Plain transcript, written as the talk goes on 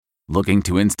Looking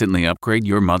to instantly upgrade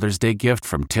your Mother's Day gift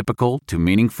from typical to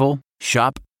meaningful?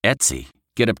 Shop Etsy.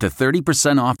 Get up to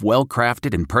 30% off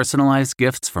well-crafted and personalized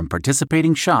gifts from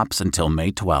participating shops until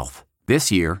May 12th. This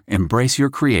year, embrace your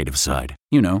creative side.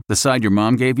 You know, the side your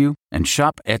mom gave you. And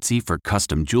shop Etsy for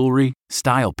custom jewelry,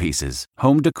 style pieces,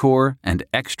 home decor, and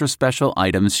extra special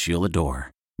items she'll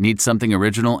adore. Need something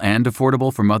original and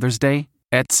affordable for Mother's Day?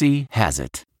 Etsy has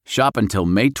it. Shop until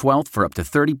May 12th for up to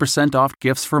 30% off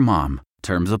gifts for mom.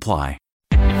 Terms apply.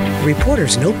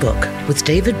 Reporter's Notebook with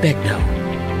David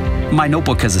Begnaud. My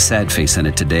notebook has a sad face in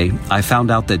it today. I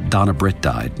found out that Donna Britt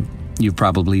died. You've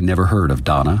probably never heard of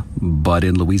Donna, but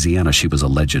in Louisiana she was a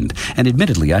legend, and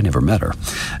admittedly I never met her.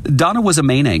 Donna was a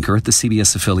main anchor at the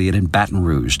CBS affiliate in Baton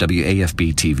Rouge,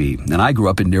 WAFB-TV, and I grew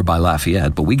up in nearby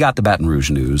Lafayette, but we got the Baton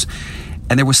Rouge news,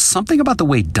 and there was something about the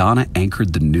way Donna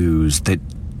anchored the news that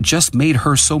just made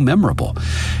her so memorable.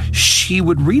 She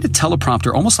would read a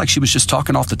teleprompter almost like she was just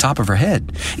talking off the top of her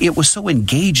head. It was so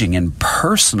engaging and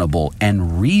personable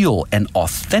and real and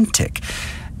authentic.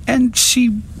 And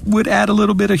she would add a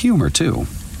little bit of humor, too.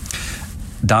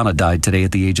 Donna died today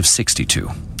at the age of 62.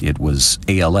 It was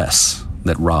ALS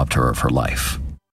that robbed her of her life.